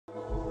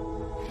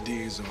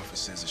DA's office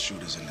says the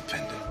shooter's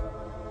independent.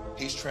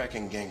 He's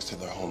tracking gangs to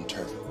their home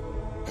turf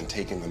and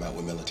taking them out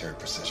with military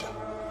precision.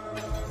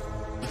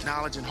 With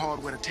knowledge and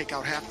hardware to take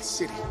out half the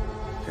city,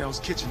 Hell's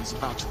Kitchen is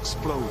about to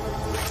explode.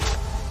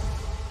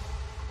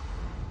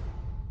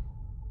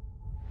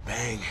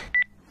 Bang.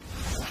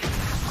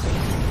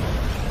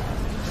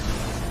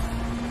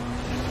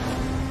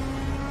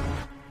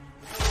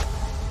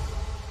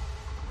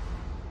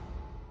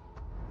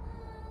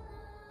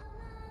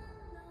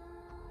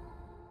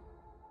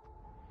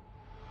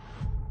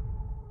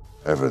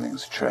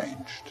 Everything's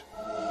changed.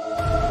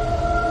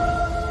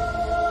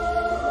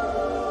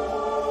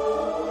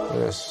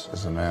 This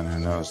is a man who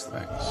knows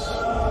things.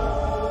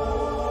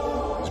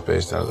 He's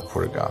based out of the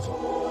Port of Gotham.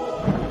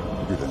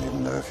 You don't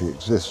even know if he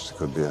exists. It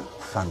could be a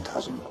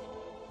phantasm.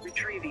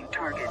 Retrieving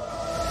target.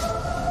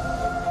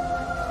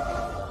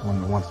 One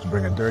that wants to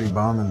bring a dirty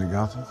bomb into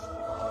Gotham?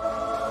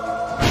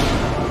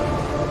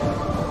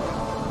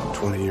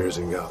 20 years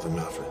in Gotham,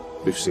 Alfred.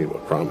 We've seen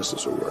what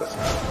promises are worth.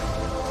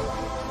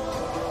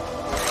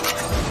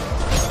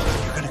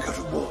 You're gonna go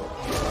to war.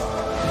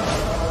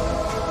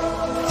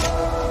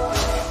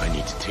 I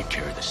need to take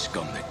care of the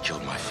scum that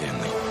killed my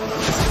family.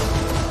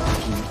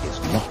 He is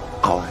not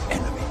our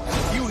enemy.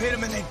 You hit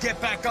him and they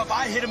get back up.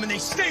 I hit him and they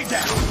stay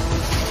down.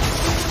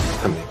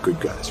 How many good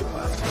guys are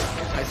left?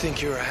 I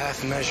think you're a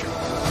half measure.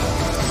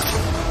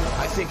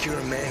 I think you're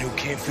a man who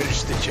can't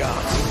finish the job.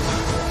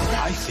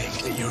 I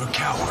think that you're a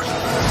coward.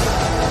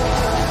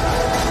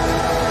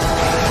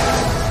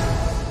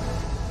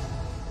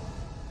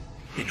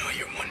 You know,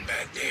 you're one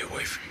bad day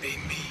away from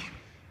being me.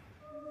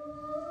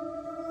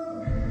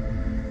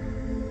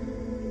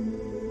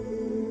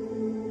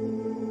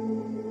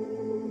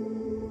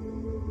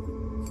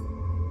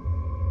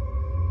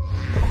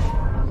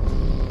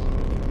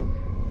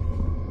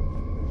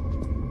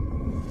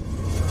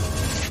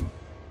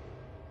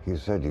 You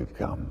said you'd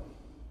come.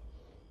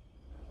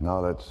 Now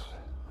let's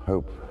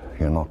hope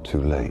you're not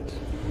too late.